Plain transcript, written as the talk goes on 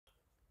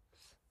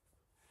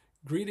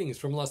Greetings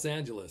from Los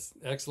Angeles,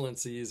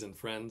 excellencies and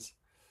friends.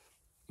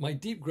 My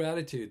deep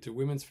gratitude to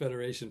Women's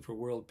Federation for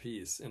World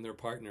Peace and their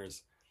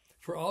partners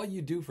for all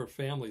you do for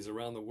families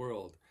around the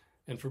world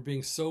and for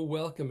being so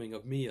welcoming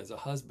of me as a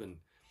husband,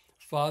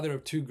 father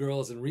of two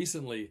girls, and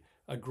recently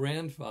a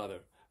grandfather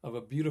of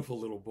a beautiful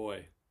little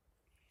boy.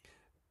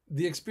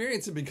 The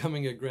experience of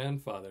becoming a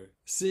grandfather,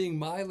 seeing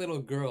my little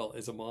girl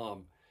as a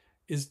mom,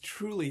 is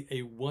truly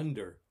a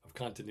wonder of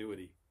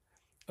continuity,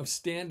 of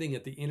standing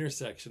at the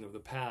intersection of the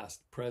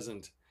past,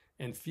 present,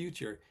 and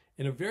future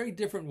in a very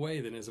different way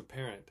than as a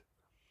parent.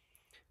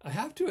 I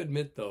have to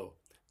admit, though,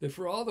 that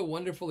for all the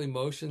wonderful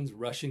emotions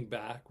rushing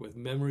back with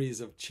memories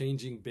of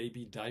changing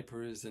baby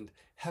diapers and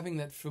having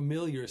that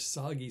familiar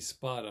soggy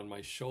spot on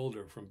my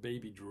shoulder from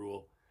baby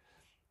drool,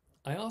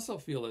 I also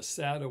feel a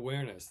sad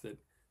awareness that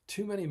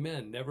too many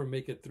men never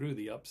make it through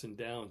the ups and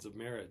downs of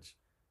marriage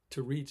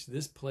to reach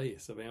this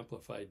place of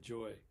amplified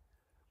joy.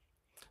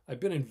 I've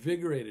been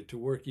invigorated to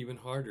work even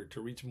harder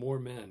to reach more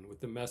men with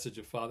the message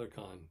of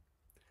FatherCon,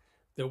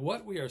 that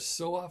what we are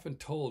so often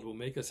told will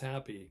make us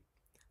happy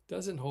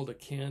doesn't hold a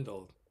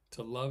candle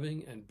to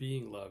loving and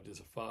being loved as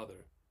a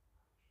father.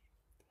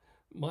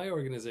 My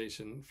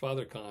organization,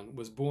 FatherCon,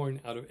 was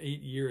born out of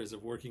 8 years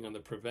of working on the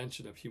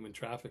prevention of human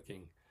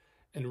trafficking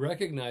and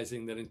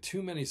recognizing that in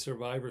too many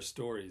survivor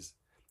stories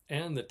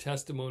and the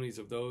testimonies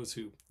of those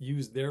who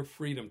used their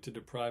freedom to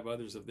deprive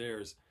others of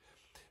theirs,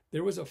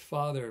 there was a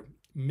father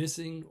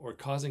missing or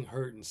causing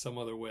hurt in some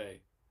other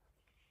way.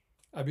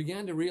 I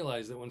began to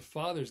realize that when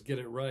fathers get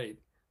it right,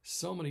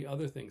 so many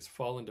other things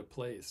fall into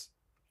place.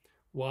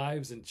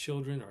 Wives and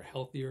children are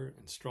healthier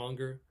and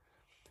stronger.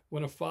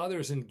 When a father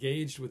is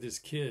engaged with his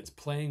kids,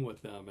 playing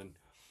with them and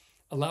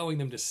allowing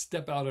them to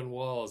step out on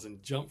walls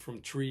and jump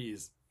from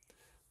trees,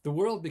 the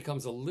world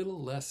becomes a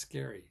little less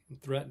scary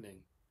and threatening,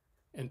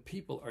 and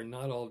people are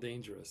not all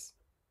dangerous.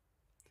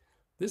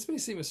 This may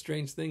seem a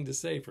strange thing to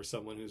say for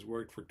someone who's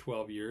worked for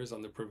 12 years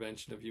on the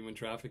prevention of human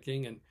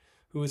trafficking and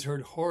who has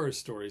heard horror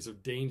stories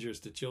of dangers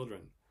to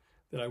children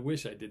that I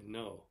wish I didn't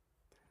know.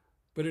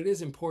 But it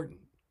is important.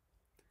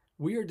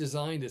 We are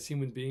designed as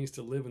human beings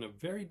to live in a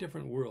very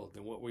different world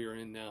than what we are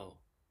in now.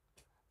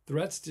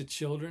 Threats to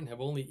children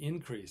have only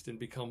increased and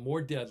become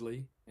more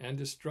deadly and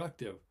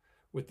destructive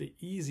with the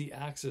easy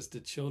access to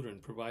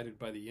children provided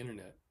by the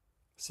internet,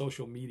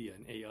 social media,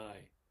 and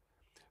AI.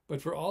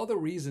 But for all the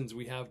reasons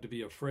we have to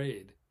be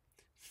afraid,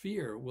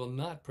 fear will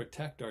not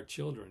protect our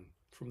children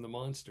from the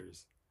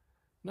monsters,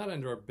 not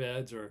under our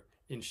beds or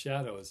in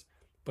shadows,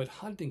 but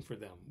hunting for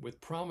them with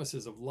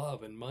promises of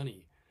love and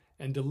money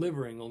and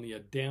delivering only a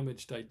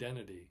damaged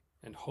identity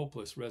and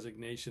hopeless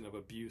resignation of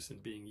abuse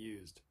and being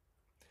used.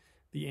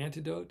 The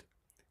antidote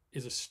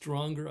is a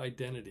stronger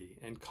identity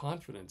and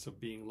confidence of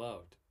being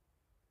loved.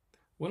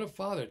 When a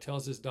father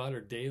tells his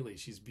daughter daily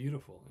she's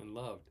beautiful and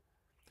loved,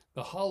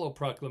 the hollow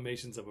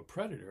proclamations of a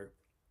predator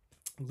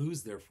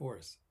lose their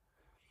force.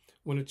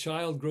 When a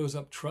child grows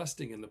up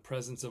trusting in the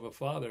presence of a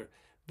father,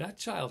 that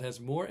child has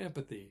more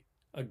empathy,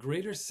 a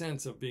greater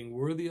sense of being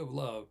worthy of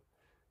love,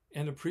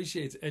 and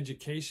appreciates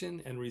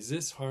education and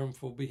resists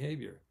harmful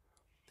behavior.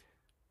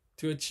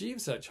 To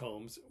achieve such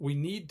homes, we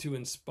need to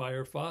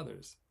inspire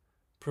fathers,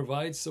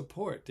 provide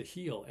support to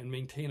heal and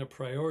maintain a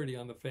priority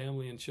on the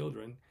family and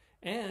children,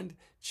 and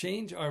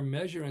change our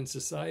measure in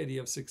society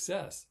of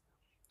success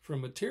from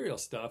material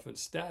stuff and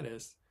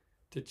status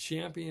to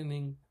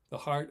championing the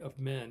heart of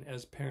men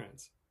as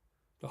parents,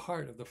 the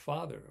heart of the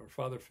father or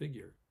father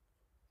figure.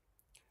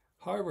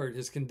 Harvard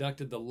has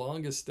conducted the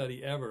longest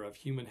study ever of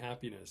human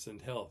happiness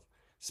and health,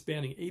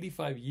 spanning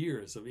 85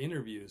 years of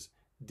interviews,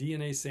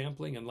 DNA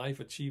sampling, and life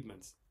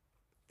achievements.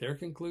 Their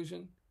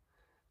conclusion?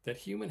 That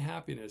human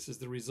happiness is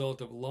the result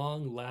of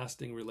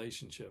long-lasting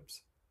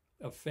relationships,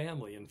 of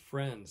family and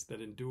friends that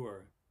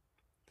endure.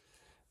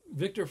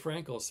 Viktor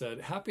Frankl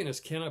said, "Happiness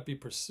cannot be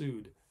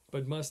pursued,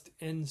 but must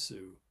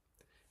ensue.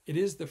 It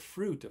is the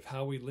fruit of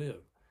how we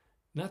live,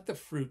 not the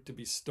fruit to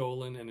be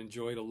stolen and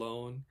enjoyed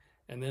alone,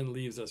 and then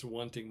leaves us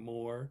wanting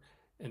more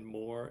and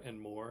more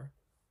and more."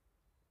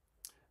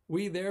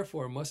 We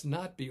therefore must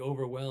not be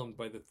overwhelmed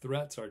by the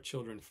threats our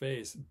children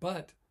face,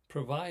 but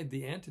provide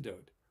the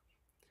antidote.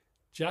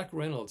 Jack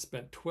Reynolds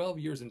spent 12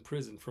 years in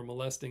prison for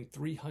molesting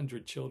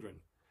 300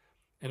 children,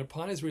 and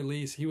upon his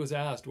release, he was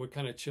asked what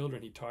kind of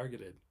children he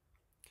targeted.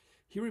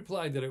 He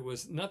replied that it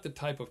was not the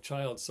type of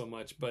child so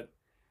much, but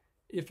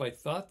if I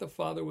thought the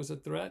father was a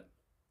threat,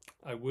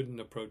 I wouldn't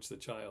approach the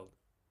child.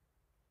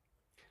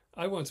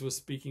 I once was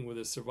speaking with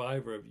a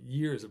survivor of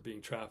years of being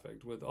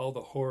trafficked, with all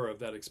the horror of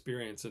that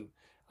experience, and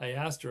I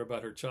asked her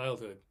about her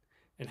childhood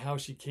and how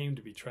she came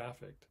to be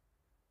trafficked.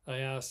 I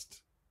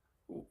asked,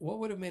 what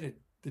would have made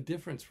the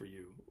difference for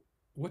you?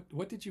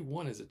 What did you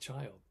want as a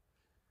child?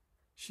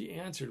 She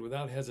answered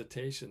without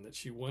hesitation that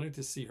she wanted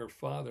to see her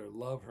father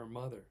love her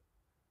mother.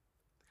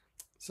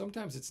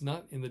 Sometimes it's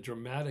not in the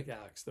dramatic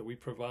acts that we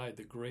provide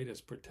the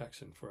greatest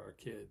protection for our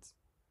kids.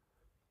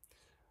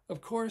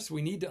 Of course,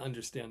 we need to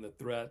understand the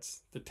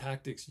threats, the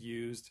tactics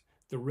used,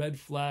 the red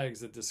flags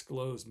that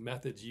disclose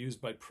methods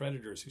used by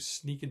predators who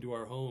sneak into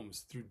our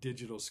homes through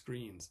digital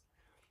screens.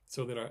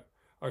 so that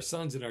our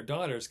sons and our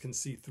daughters can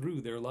see through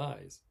their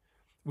lies.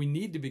 We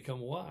need to become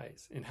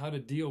wise in how to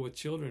deal with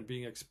children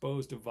being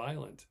exposed to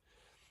violent,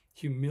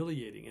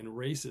 humiliating, and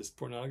racist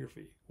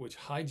pornography, which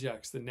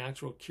hijacks the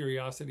natural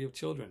curiosity of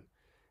children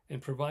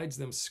and provides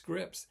them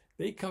scripts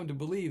they come to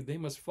believe they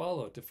must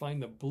follow to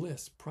find the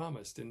bliss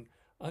promised in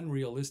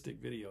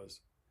unrealistic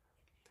videos.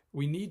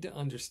 We need to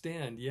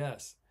understand,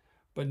 yes,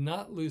 but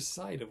not lose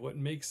sight of what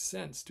makes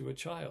sense to a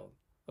child,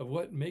 of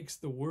what makes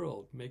the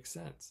world make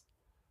sense.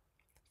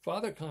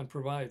 FatherCon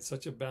provides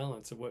such a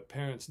balance of what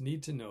parents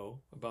need to know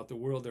about the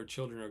world their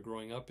children are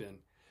growing up in,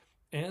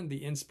 and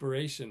the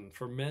inspiration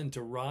for men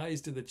to rise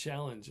to the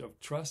challenge of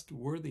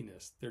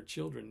trustworthiness their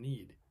children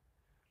need.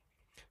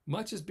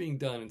 Much is being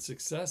done and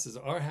successes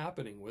are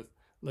happening with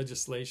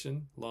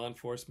legislation, law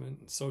enforcement,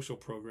 and social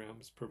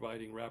programs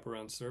providing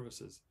wraparound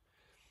services.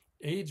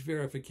 Age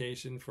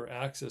verification for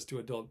access to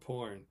adult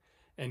porn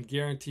and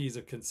guarantees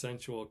of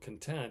consensual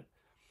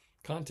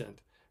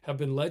content have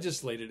been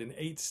legislated in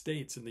 8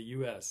 states in the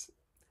U.S.,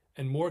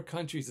 and more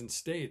countries and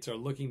states are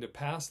looking to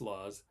pass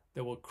laws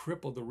that will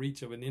cripple the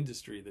reach of an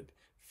industry that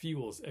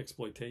fuels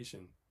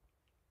exploitation.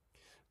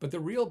 But the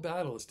real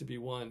battle is to be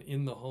won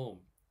in the home,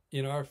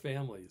 in our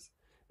families,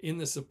 in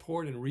the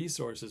support and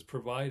resources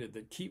provided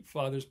that keep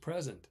fathers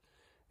present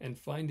and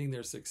finding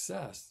their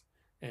success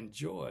and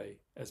joy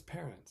as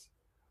parents.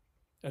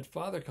 At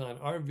FatherCon,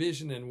 our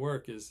vision and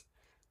work is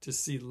to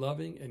see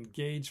loving,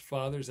 engaged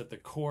fathers at the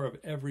core of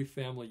every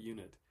family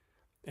unit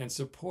and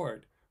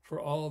support for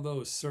all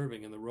those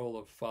serving in the role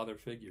of father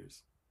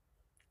figures,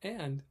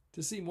 and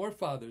to see more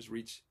fathers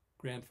reach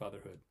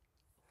grandfatherhood.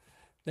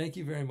 Thank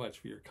you very much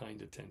for your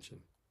kind attention.